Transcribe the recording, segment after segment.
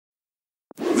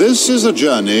This is a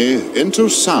journey into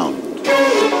sound.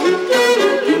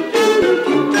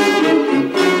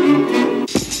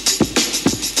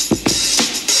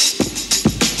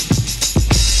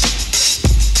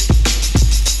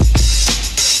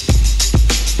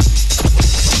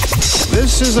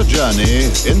 This is a journey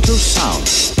into sound.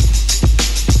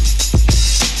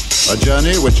 A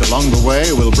journey which along the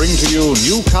way will bring to you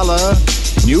new color,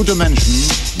 new dimension,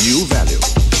 new value.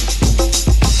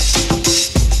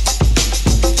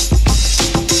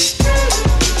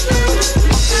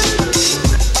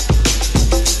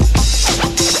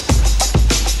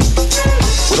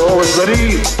 When all is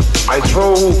ready, I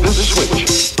throw this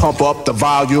switch. Pump up the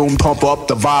volume, pump up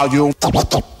the volume. Pump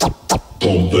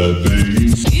that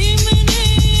bass.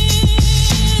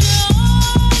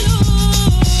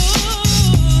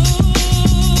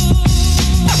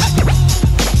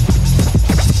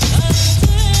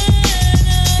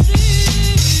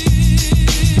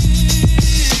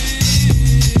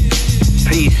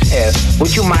 Please,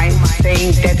 would you mind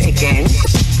saying that again?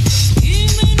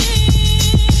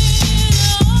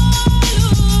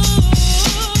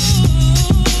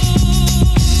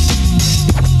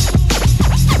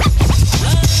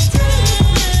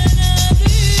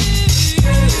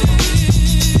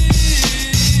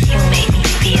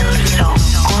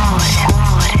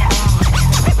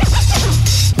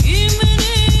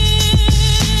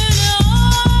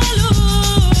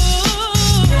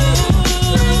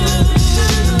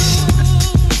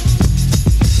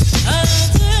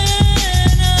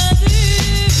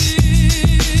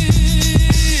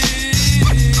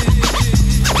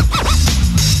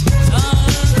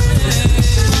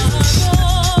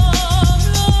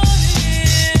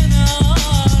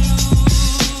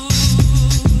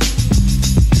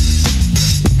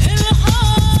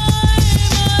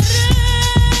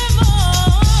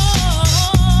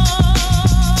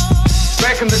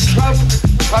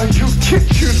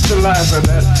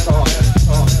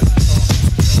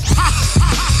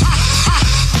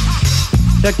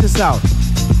 Check this out.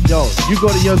 Yo, you go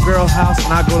to your girl's house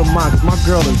and I go to mine. Cause my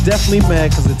girl is definitely mad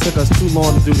because it took us too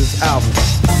long to do this album.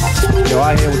 Yo,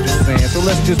 I hear what you're saying. So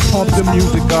let's just pump the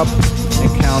music up and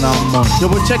count out money. Yo,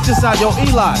 but check this out. Yo,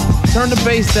 Eli, turn the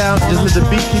bass down. Just let the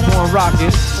beat keep on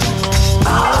rocking.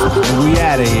 And we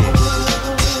out of here.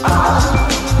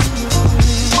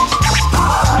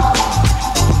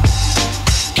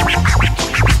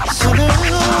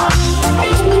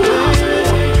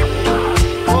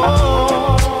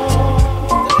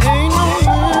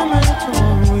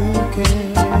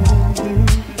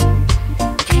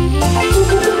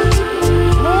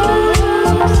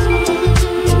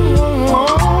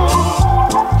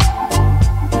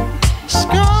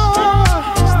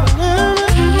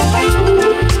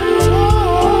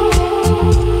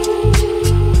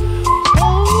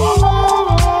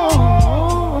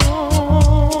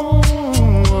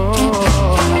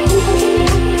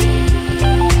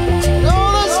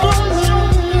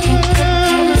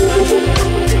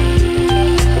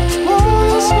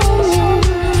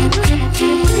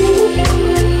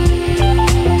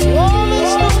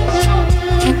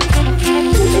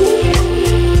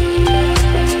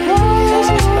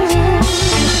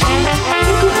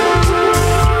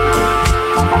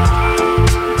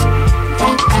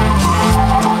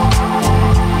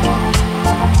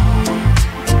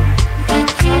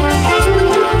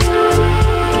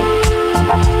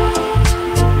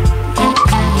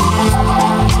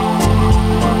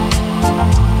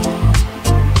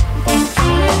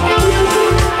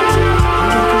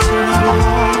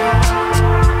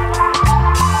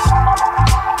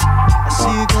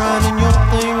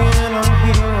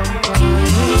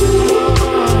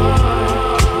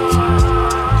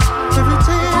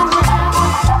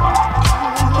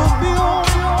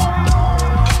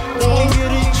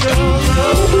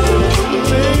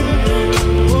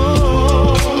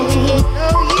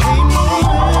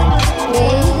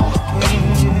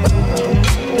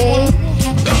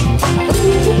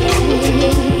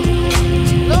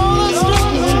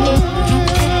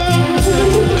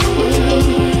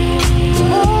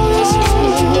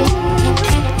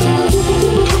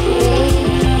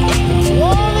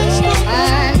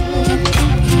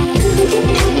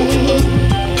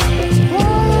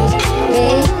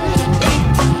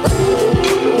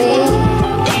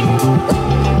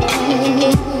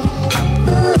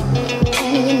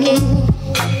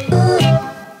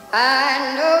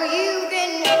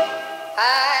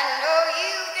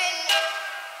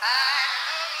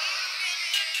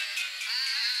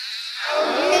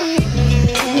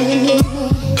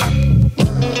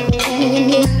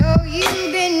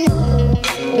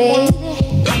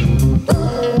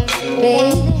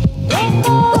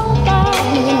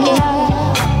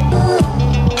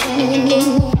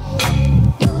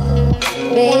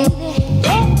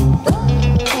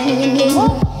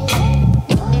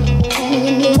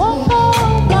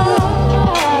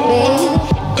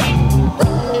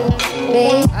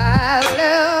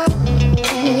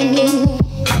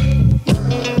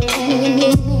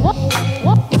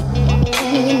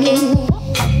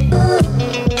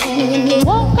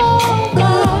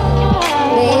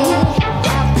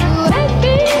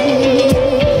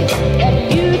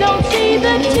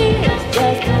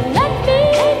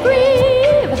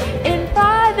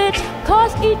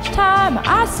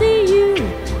 I see you,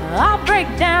 I'll break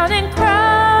down and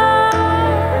cry.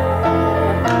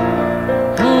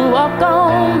 Walk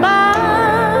on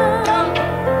by.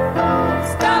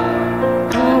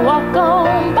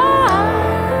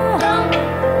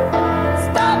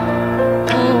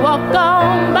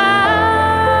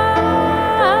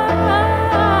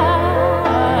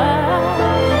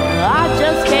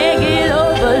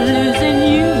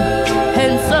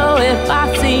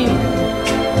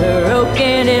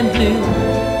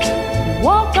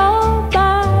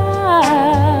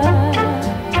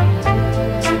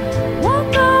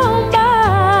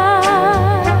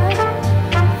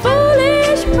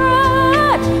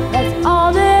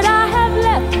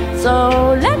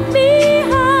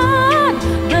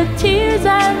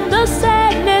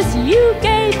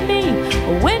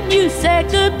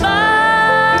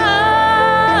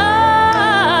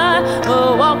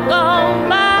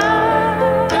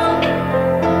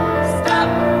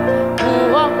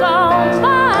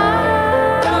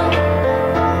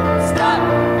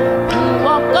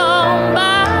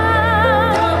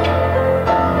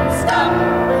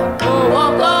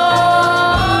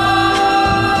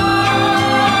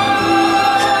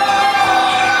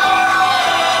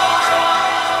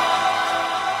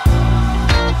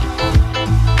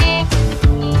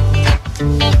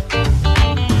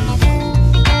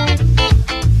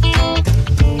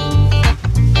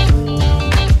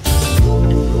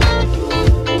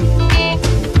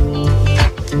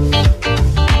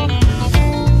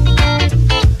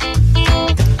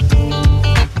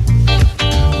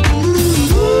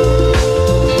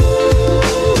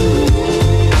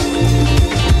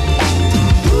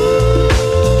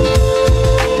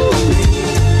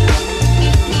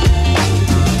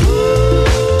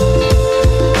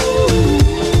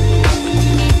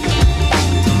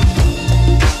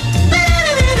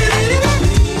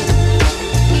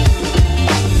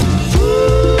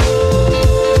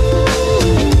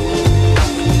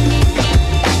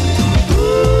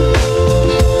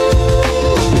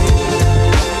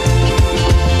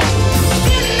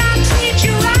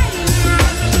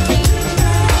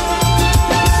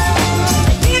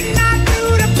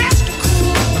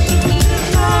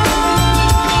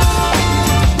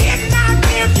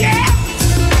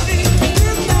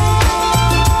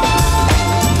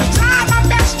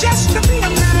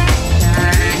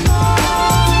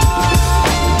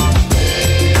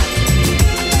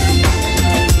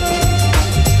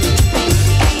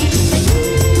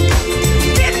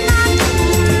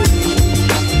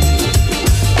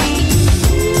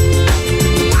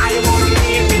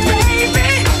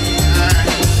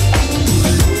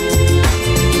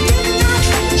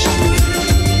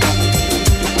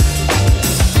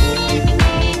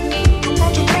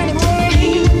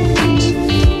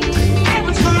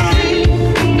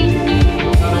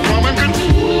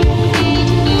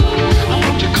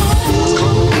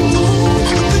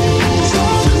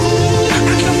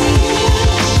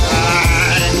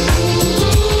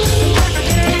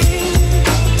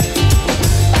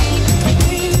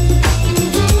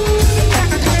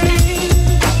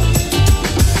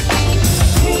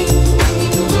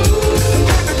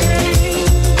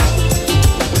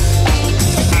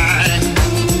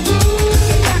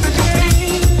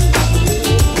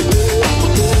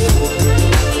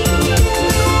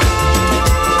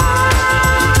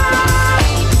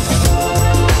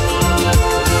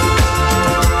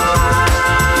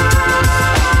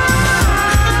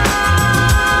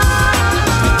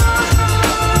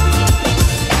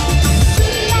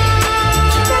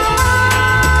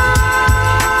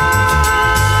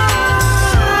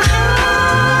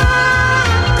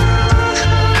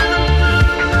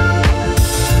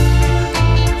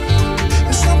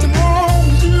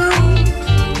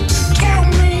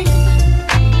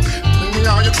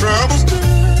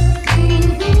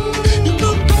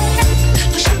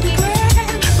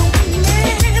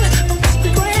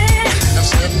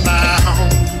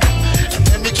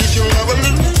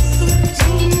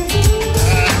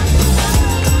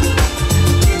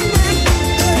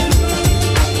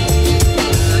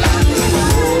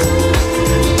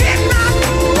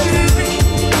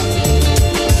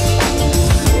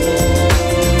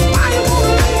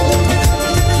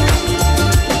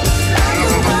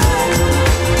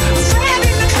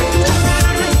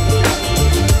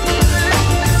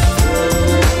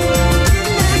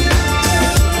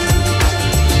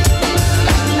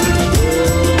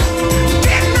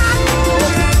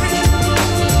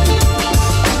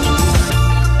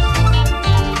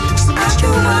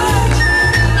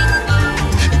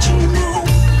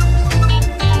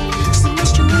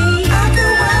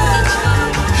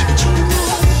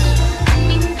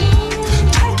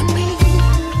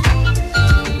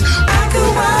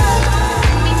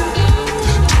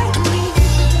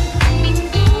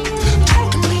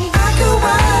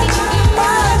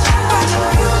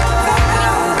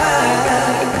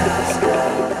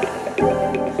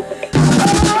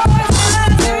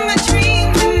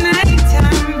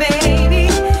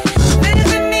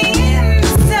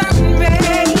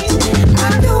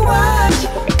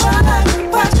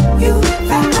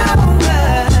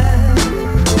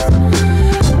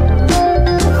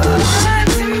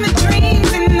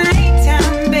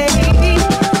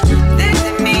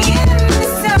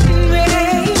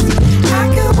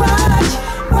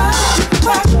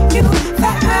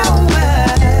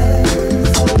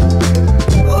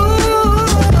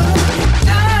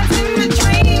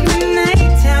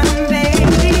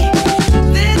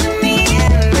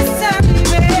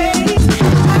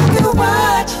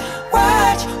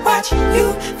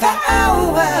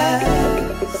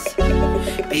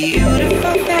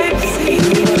 beautiful fantasy.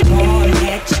 You were born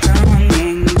yet strong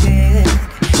and good.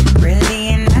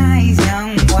 Brilliant eyes,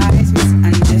 young, wise,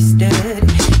 misunderstood.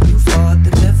 You fought the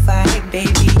good fight,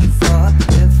 baby, you fought the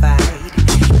good fight.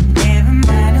 Never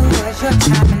mind who was your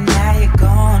time and now you're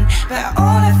gone. But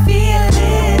all I feel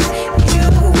is you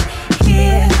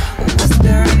here,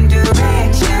 whispering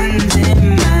directions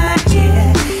in my ear.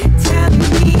 Tell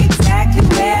me exactly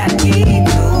where I need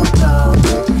to go.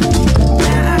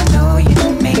 Now I know you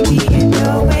maybe ain't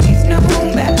always known,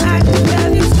 but I just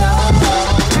love you so.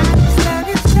 I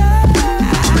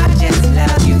just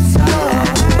love you so. I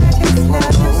just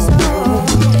love you so.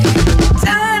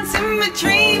 Dance in my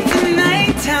dreams at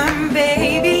nighttime,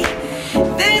 baby.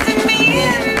 Visit me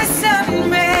in the sun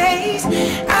rays.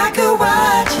 I could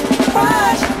watch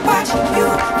you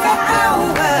for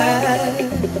hours.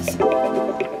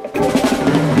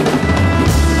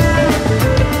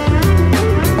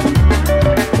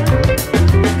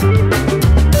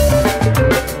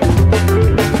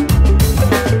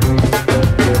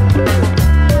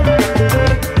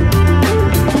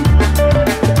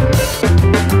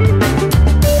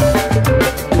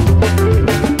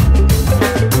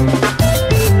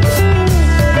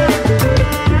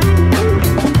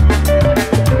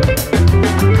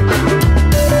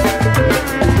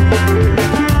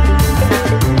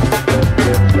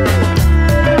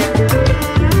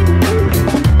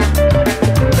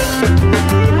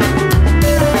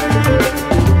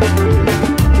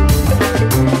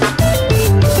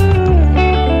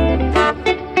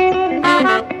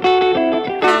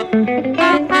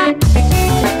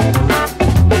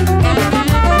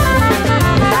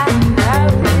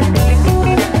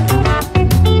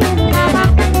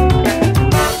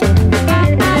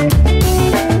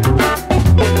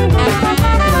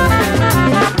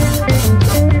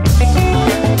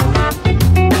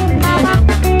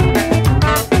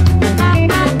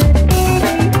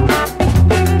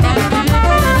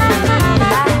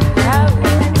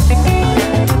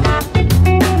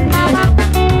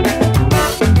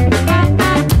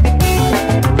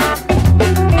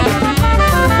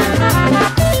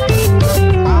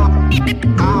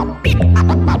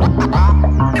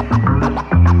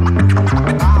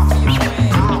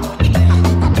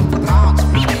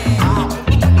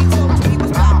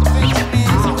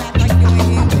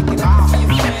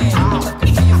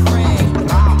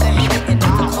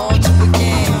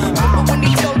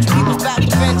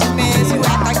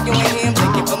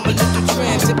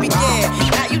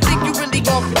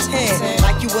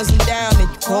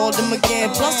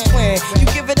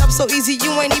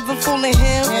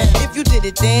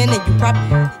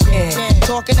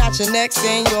 Next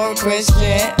thing you're a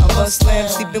Christian, a Muslim,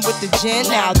 sleeping with the jinn.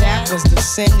 Now that was the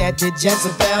sin that did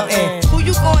Jezebel in. Who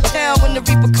you gonna tell when the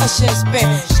repercussions spin?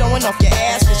 Showing off your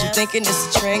ass cause you thinking it's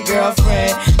a trend,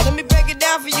 girlfriend. Let me break it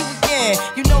down for you again.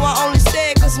 You know I only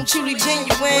say it cause I'm truly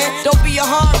genuine. Don't be a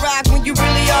hard rock when you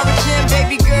really are a gem,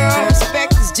 baby girl.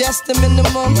 Respect is just the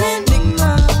minimum.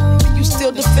 Nigga, you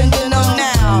still defending them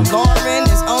now. Lauryn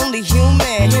is only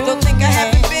human. Don't think I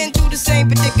haven't been through the same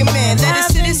predicament. Let it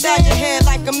sit inside your head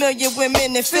like a million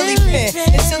women in Philly pen.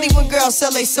 It's silly when girls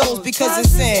sell their souls because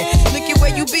it's sin. Look at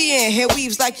where you be in. Hair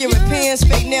weaves like Europeans.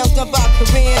 Fake nails done by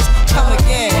Koreans. Come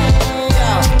again.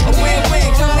 Yo, a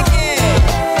win-win. Come again.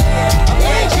 A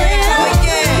win-win. Come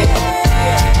again.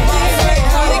 My friend,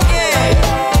 come again.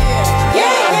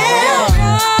 Yeah, yeah.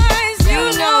 Guys, you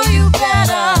know you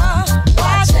better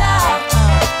watch out.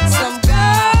 Some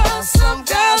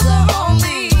girls are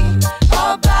only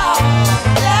about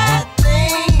that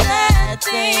thing.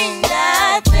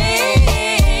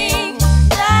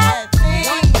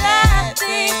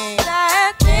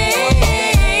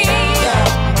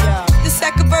 This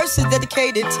second verse is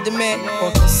dedicated to the man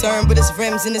more concerned with his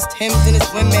rims and his Timbs and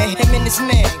his women. Him and his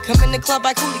man come in the club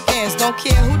like hooligans. Don't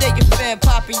care who they your fan,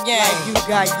 poppin' yang. You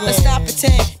got yang. Let's not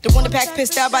pretend. The one that pack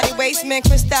pissed out by the waistman,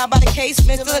 crissed out by the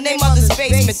casement. Still in their mother's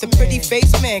basement. The pretty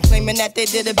face man claiming that they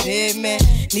did a bid, man.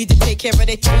 Need to take care of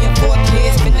their 3 and 4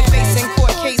 kids. Been the face in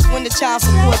court case when the child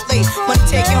support late. Money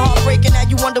taking, heartbreaking. Now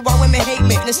you wonder why women hate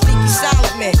me. The sneaky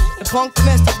silent man, the punk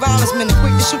domestic violence man, the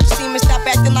quick to shoot the semen. Stop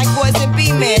acting like boys and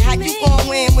be men. How you gon'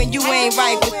 win when you ain't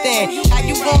right within? How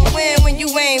you gon' win when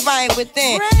you ain't right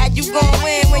within? How you gon'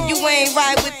 win when you ain't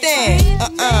right within?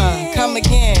 Come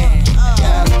again.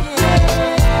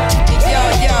 Yo,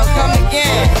 come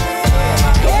again.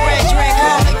 The red drink,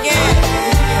 come again.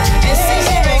 And 6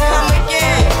 drink, come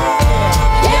again.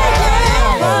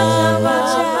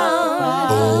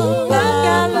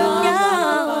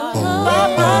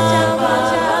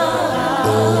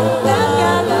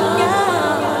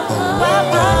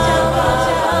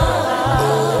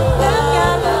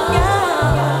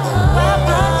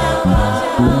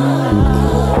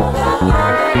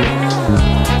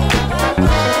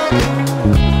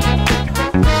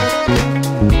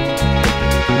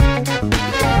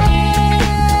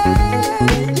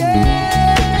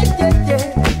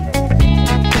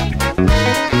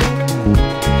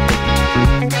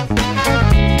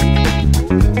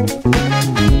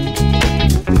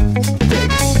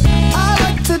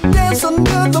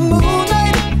 under the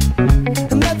moonlight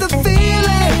and let the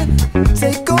feeling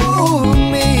take over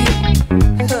me.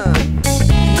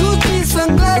 Gucci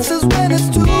sunglasses when it's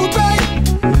too bright,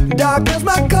 dark as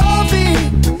my coffee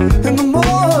in the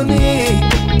morning.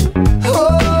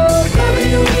 Oh, baby,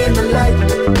 you in the light,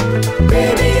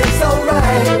 baby, it's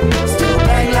alright. Still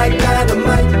bang like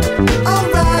dynamite,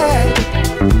 alright.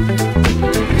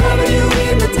 Loving you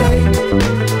in the day,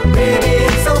 baby,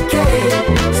 it's okay.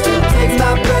 Still takes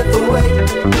my breath away,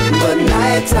 but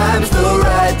nighttime's the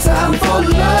right time for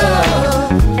love.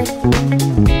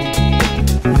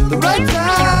 The right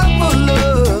time for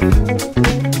love.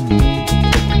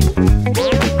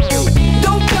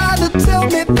 Don't try to tell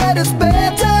me that it's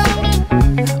better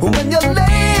when you're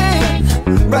laying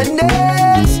right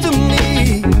next to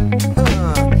me.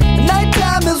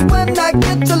 Nighttime is when I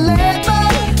get to let my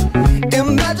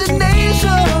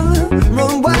imagination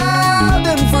run wild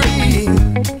and free.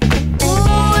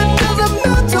 Ooh, it doesn't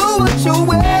matter what you're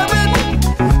wearing,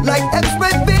 like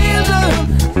X-ray vision,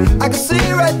 I can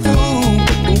see right through.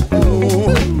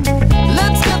 Ooh.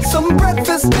 Let's get some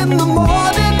breakfast in the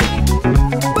morning,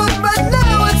 but right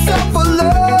now it's time for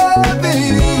loving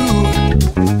you.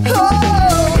 Oh,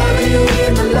 loving you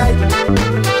in the light,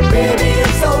 baby,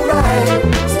 it's alright.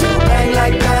 Still bang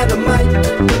like dynamite,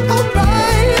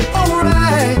 alright,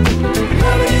 alright.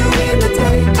 Loving you in the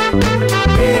day,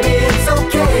 baby, it's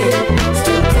okay.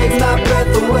 Still takes my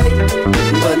breath away,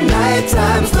 but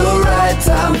nighttime's the right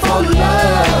time for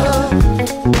love.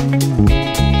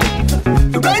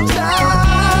 The right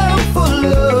time for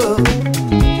love.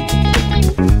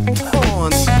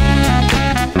 Horns.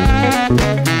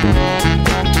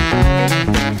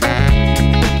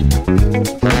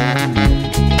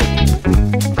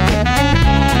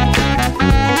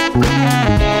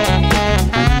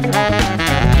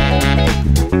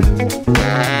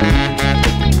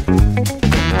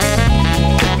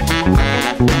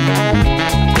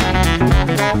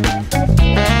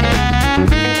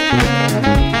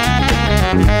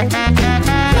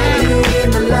 Loving you in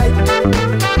the light,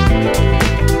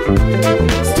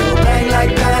 still bang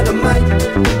like dynamite,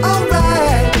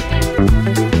 alright.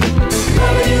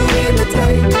 Loving you in the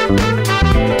day,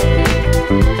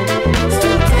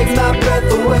 still takes my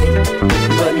breath away,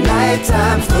 but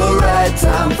nighttime's the right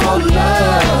time for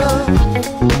love.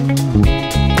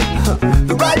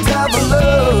 The right time for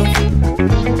love.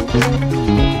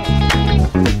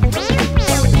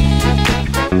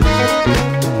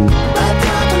 Right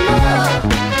time for love.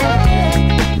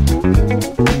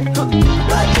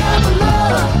 Right time for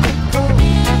love.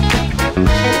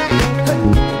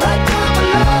 Right time for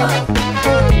love.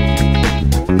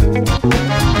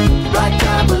 Right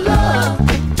time for love.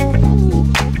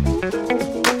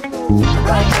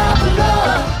 Right time for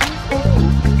love.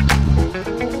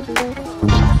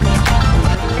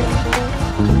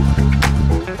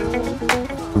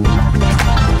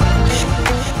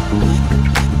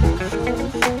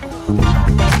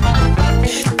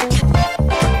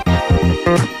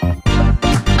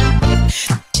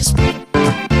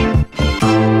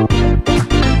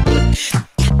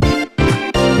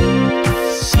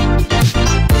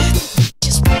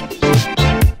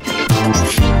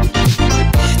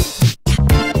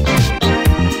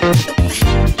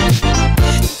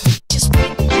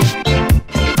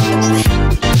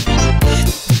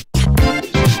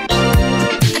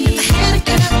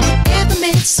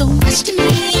 So much to me,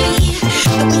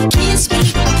 the way you kiss me,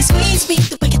 the way you squeeze me,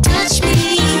 the way you touch me.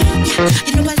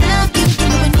 You know I love you, you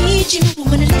know I need you. I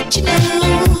wanna let you know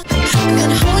I'm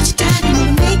gonna hold you tight, and when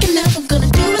we're making love, I'm gonna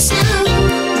do it slow.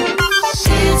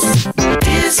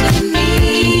 Dance with me.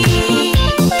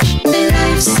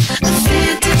 Life's a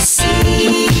fantasy.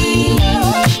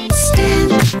 Stand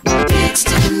next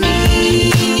to me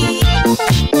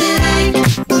like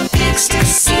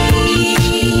ecstasy.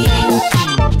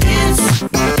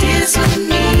 Dance with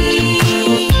me.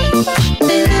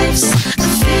 Life's a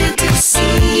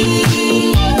fantasy.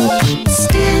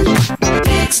 Stand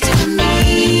next to me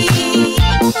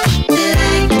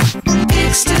like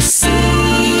ecstasy.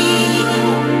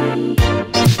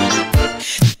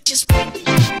 Just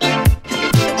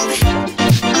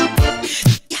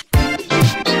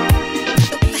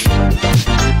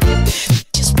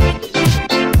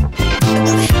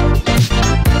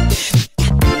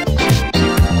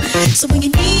so when you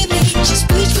need me, just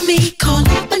reach for me, call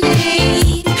out my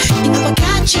name. You know I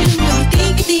got you,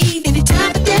 everything you need, any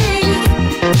time of day.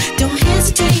 Don't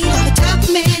hesitate, I'm the type of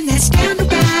man that's down to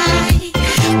ride.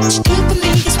 What you do for me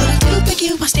is what I do for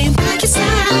you, I stand by your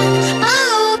side.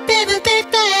 Oh, baby,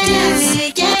 baby,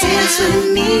 dance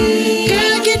with me.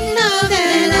 Girl, you know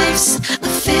that life's a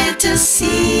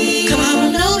fantasy. Come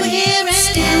on over here and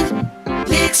stand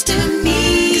next to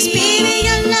me. 'Cause baby,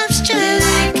 your love's just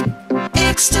like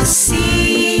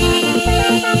ecstasy.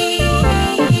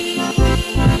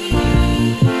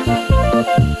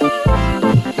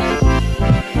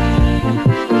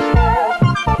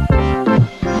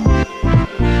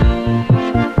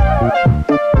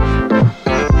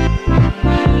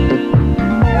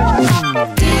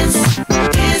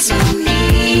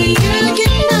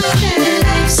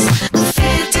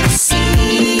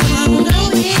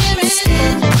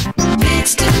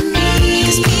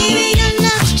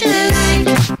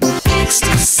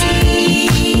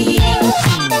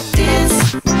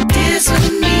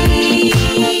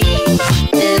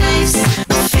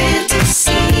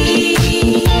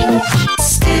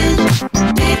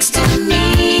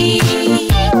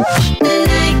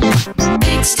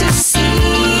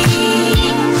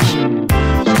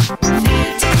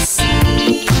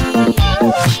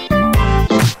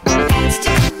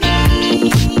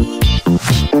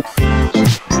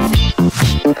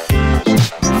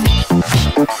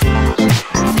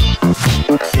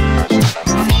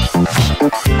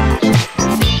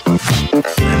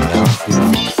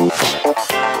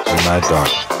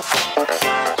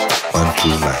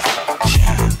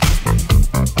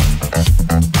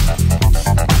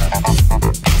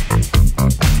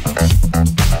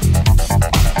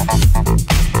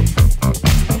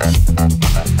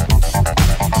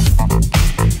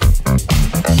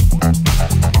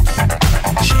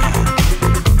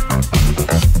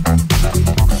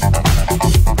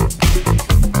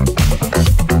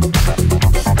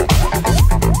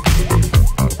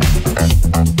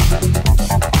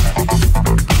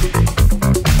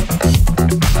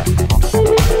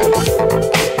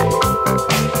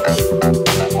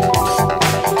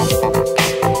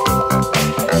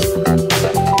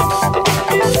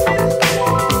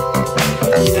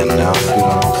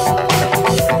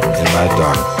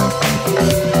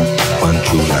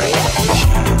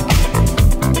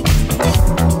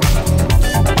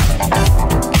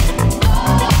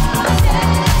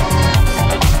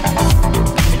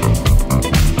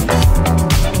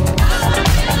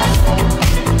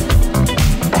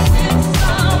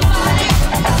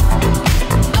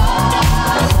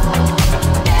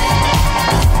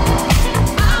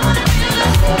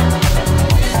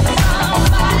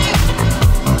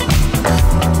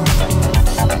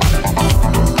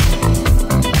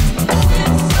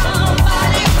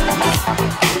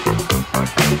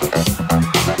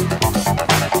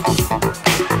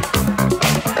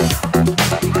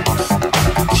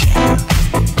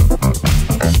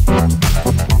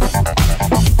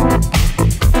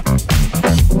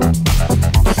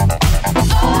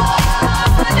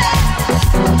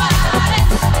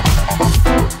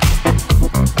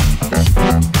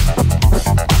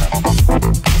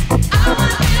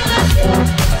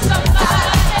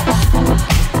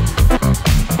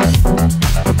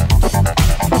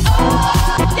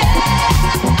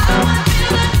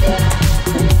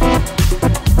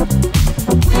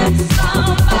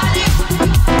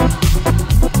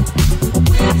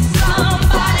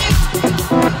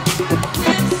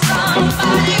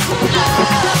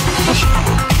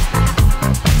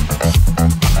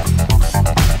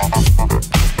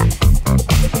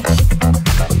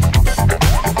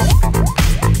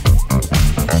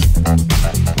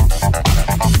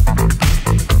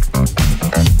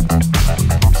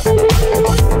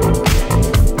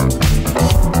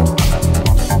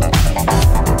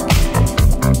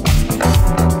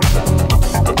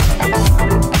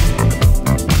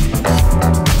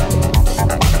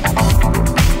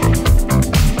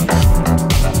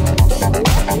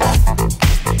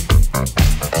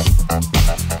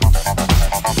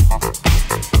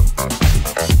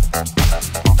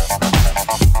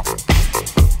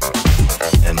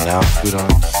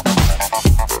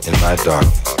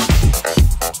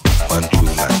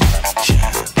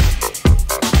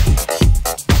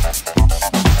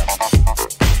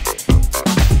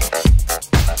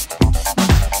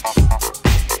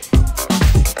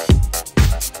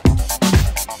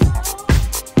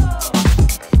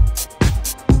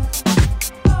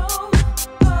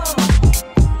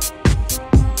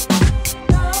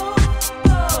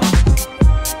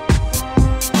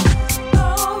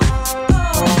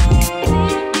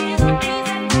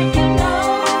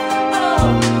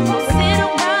 Sit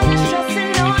around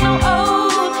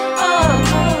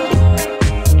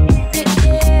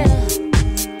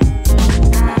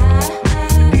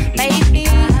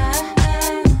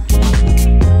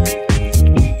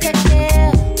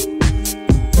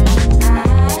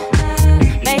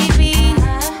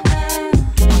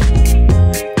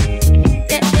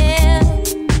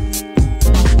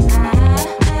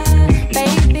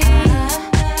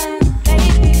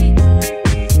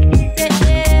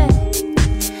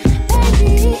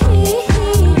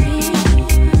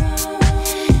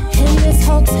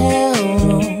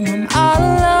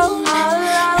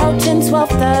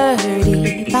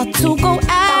to go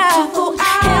out.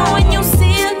 And when you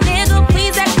see a nigga,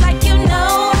 please act like you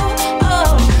know.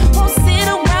 Oh, won't sit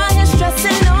around here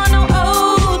stressing on no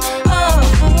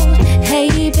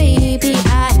hey baby,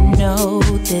 I know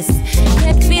this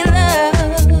can't be love.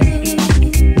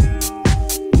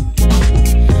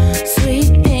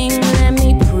 Sweet thing, let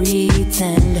me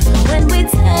pretend when we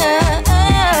touch.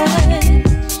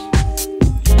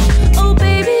 Oh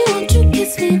baby, won't you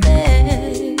kiss me back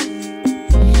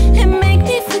and make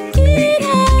me forget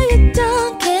how you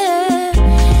don't care.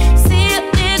 See a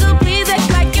nigga, please act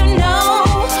like you know.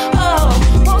 Oh,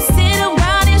 won't sit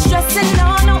around here stressing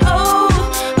on no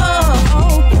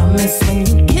promise when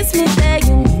you kiss me that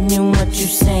you mean what you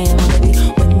saying, baby.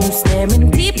 When you staring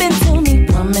deep into me,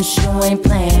 promise you ain't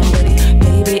playing, baby.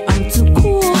 Baby, I'm too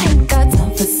cool, ain't got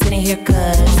time for sitting here,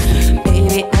 cause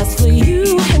baby, as for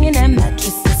you, hanging at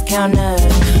mattresses, counters,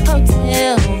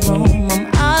 hotel room, I'm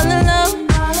all alone.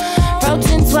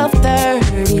 Approaching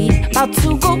 12:30, about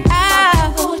to go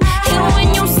out. And when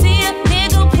you see a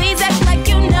nigga, please act like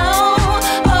you know.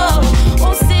 Oh,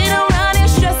 won't sit around here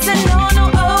stressing on no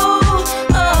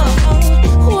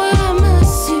why I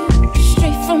miss you,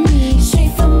 straight from me,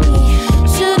 straight from me.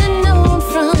 Should've known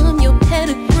from your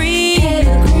pedigree.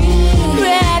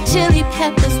 Red chili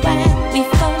peppers while we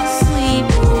fall asleep.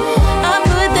 I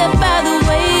put that, by the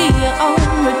way, on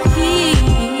repeat.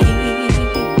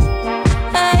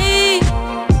 Hey,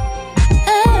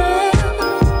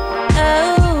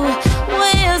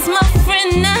 where's my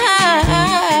friend now?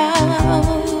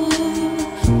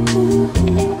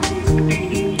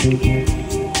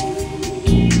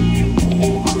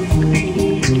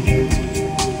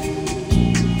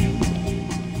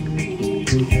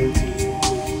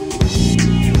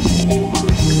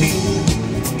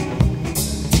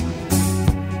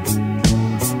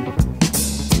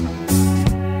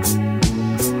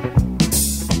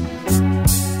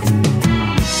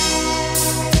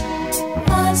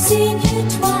 I've seen you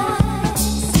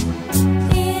twice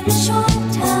in a short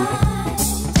time.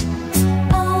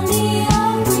 Only a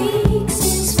week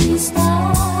since we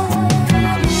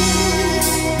started.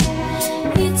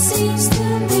 It seems to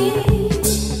me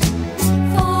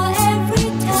for every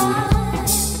time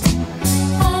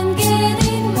I'm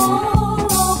getting more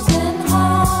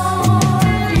open-hearted.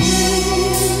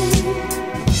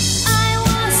 I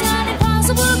was an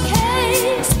impossible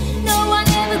case. No one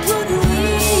ever could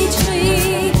reach me,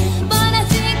 but I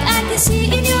think I can see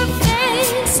in your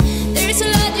face there's a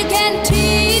lot you can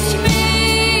teach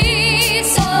me.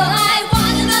 So I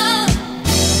wanna know,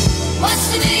 what's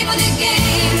the name of the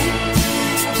game?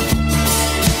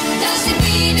 Does it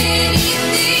mean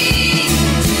anything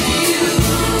to you?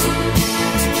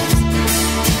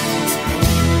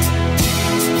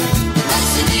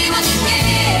 What's the name of the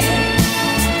game?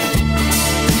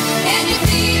 Can you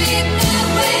feel it the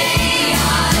way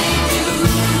I do?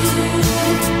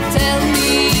 Tell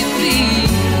me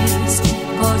please,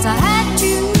 'cause I had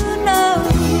to know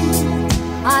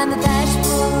I'm the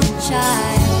dashboard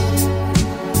child,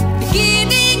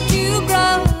 beginning to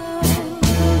grow.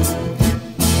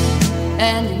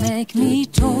 And you make me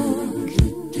talk,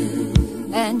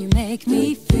 and you make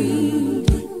me feel,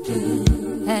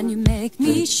 and you make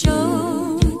me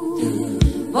show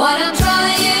what I'm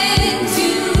trying to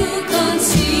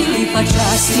conceal. If I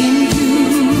trust in